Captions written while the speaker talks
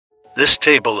This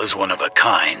table is one of a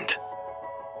kind.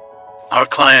 Our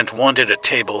client wanted a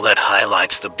table that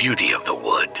highlights the beauty of the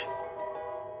wood.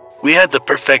 We had the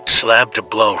perfect slab to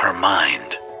blow her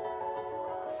mind.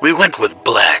 We went with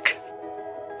black,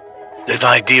 the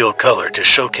ideal color to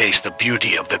showcase the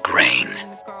beauty of the grain.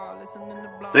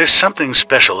 There's something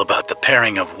special about the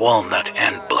pairing of walnut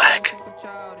and black.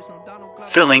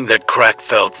 Filling that crack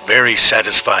felt very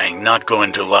satisfying, not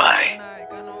going to lie.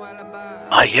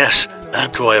 Ah yes,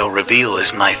 that royal reveal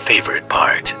is my favorite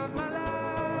part.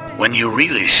 When you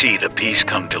really see the piece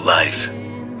come to life.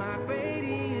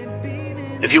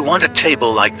 If you want a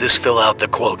table like this, fill out the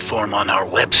quote form on our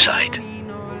website.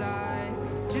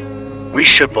 We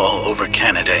ship all over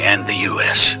Canada and the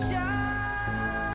US.